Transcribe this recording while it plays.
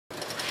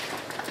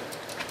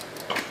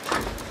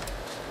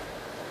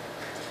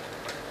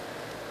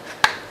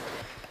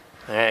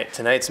Alright,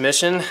 tonight's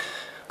mission,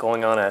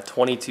 going on a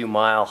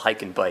 22-mile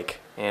hike and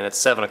bike. And it's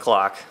 7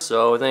 o'clock.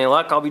 So with any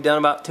luck, I'll be done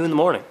about 2 in the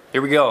morning. Here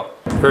we go.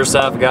 First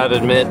off, gotta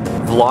admit,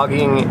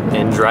 vlogging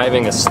and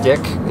driving a stick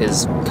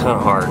is kind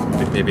of hard.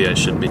 Maybe I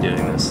shouldn't be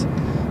doing this.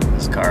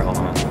 This car, hold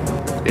on.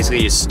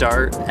 Basically, you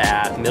start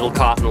at Middle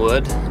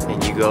Cottonwood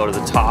and you go to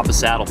the top of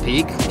Saddle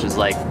Peak, which is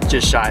like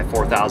just shy of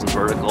 4,000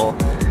 vertical.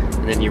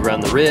 And then you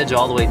run the ridge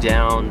all the way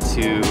down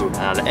to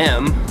the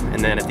M.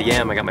 And then at the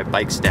M, I got my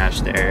bike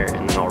stashed there,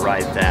 and then I'll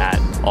ride that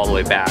all the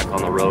way back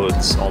on the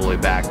roads, all the way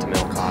back to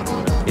Middle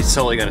Cottonwood. It's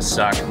totally gonna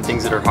suck. And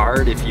things that are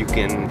hard, if you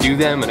can do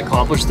them and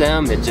accomplish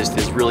them, it just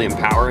is really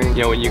empowering.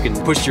 You know, when you can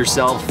push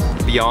yourself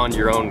beyond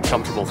your own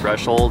comfortable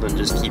threshold and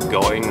just keep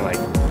going, like,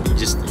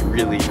 you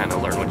really kind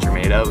of learn what you're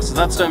made of. So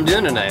that's what I'm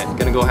doing tonight.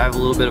 Gonna go have a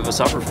little bit of a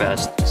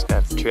Sufferfest. Just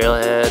got the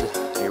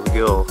trailhead, here we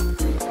go.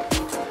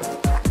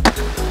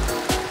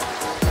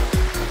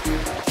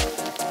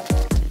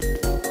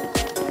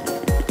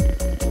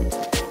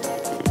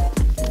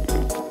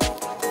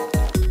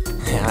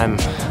 I'm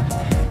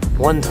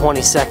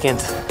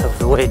 1/22nd of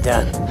the way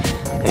done.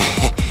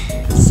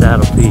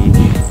 Saddle Peak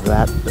is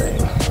that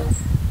thing.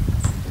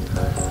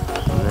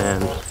 And then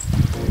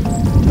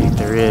take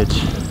the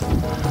ridge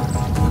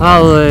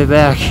all the way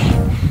back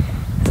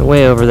and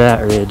way over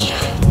that ridge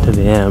to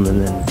the M,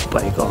 and then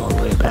bike all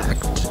the way back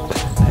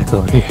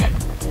over here.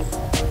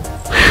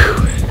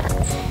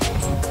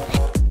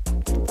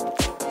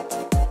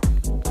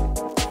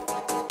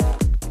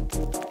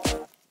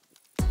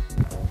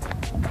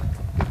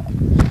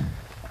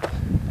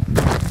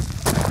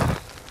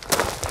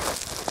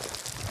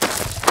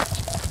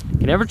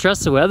 You never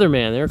trust the weather,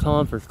 man. They were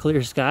calling for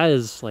clear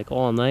skies like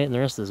all night and the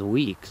rest of this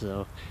week,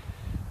 so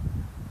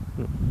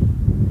a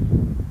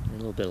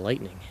little bit of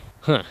lightning.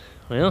 Huh,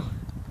 well,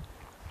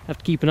 have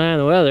to keep an eye on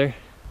the weather.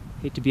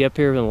 Hate to be up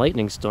here with a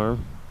lightning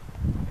storm.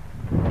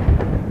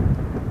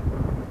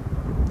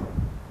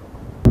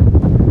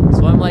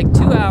 So I'm like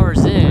 2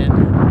 hours in,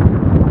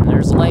 and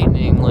there's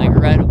lightning like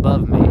right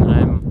above me, and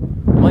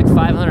I'm like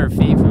 500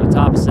 feet from the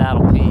top of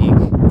Saddle Peak.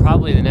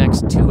 Probably the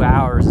next 2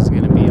 hours is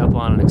gonna be up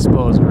on an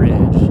exposed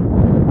ridge.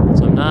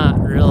 So I'm not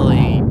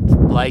really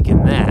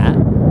liking that.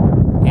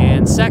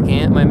 And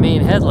second, my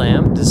main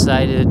headlamp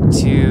decided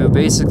to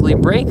basically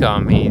break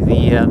on me.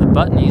 The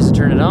button I used to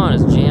turn it on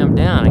is jammed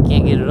down. I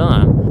can't get it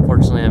on.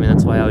 Fortunately, I mean,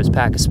 that's why I always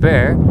pack a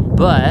spare.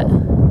 But, I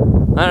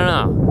don't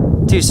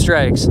know. 2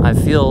 strikes. I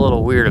feel a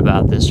little weird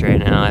about this right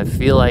now. I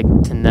feel like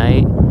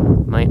tonight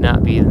might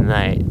not be the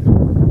night.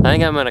 I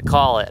think I'm gonna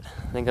call it.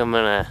 I think I'm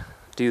gonna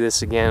do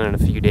this again in a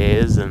few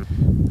days, and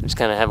I just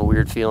kind of have a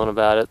weird feeling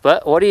about it.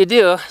 But what do you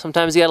do?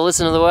 Sometimes you gotta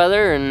listen to the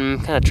weather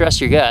and kind of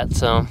trust your gut,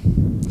 so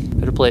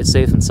better play it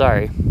safe than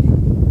sorry.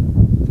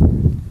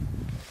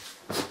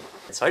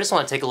 So I just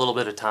want to take a little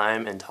bit of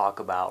time and talk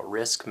about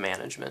risk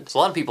management. So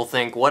a lot of people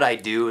think what I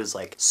do is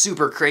like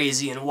super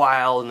crazy and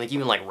wild and like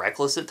even like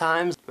reckless at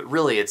times, but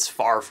really it's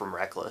far from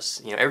reckless.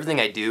 You know,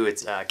 everything I do,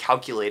 it's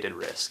calculated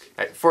risk.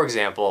 Right, for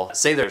example,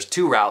 say there's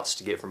 2 routes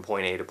to get from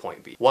point A to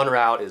point B. One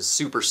route is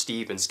super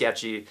steep and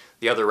sketchy.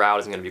 The other route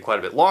is going to be quite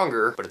a bit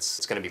longer, but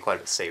it's going to be quite a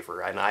bit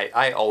safer. And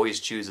I always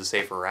choose a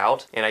safer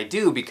route. And I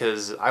do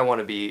because I want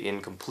to be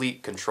in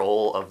complete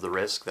control of the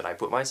risk that I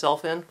put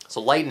myself in.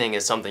 So lightning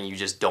is something you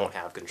just don't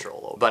have control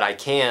over. But I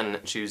can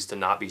choose to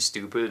not be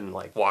stupid and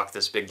like walk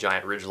this big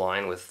giant ridge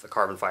line with a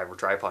carbon fiber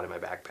tripod in my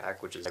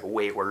backpack, which is like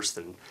way worse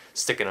than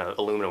sticking an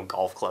aluminum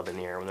golf club in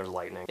the air when there's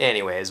lightning.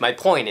 Anyways, my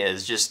point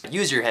is just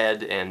use your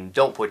head and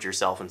don't put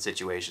yourself in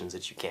situations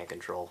that you can't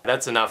control.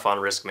 That's enough on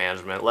risk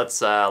management.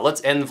 Let's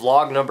end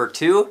vlog number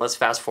 2. Let's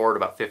fast forward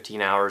about 15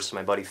 hours to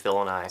my buddy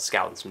Phil and I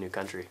scouting some new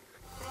country.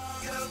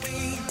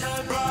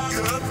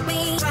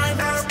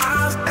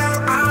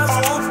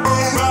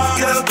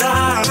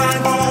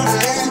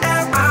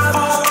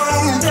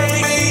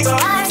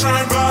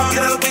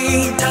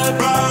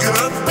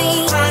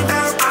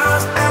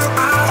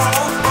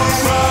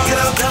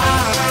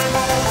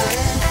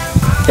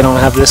 They don't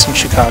have this in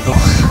Chicago.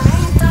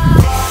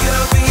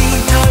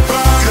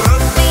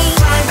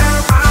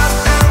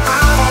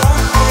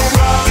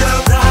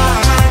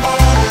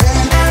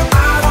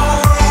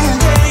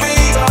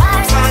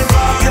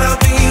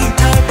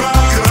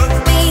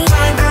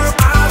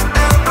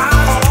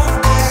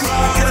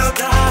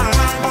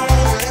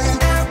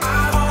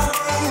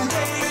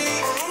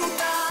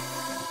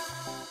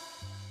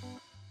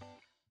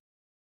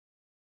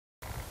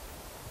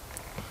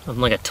 I'm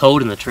like a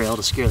toad in the trail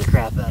to scare the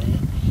crap out of you.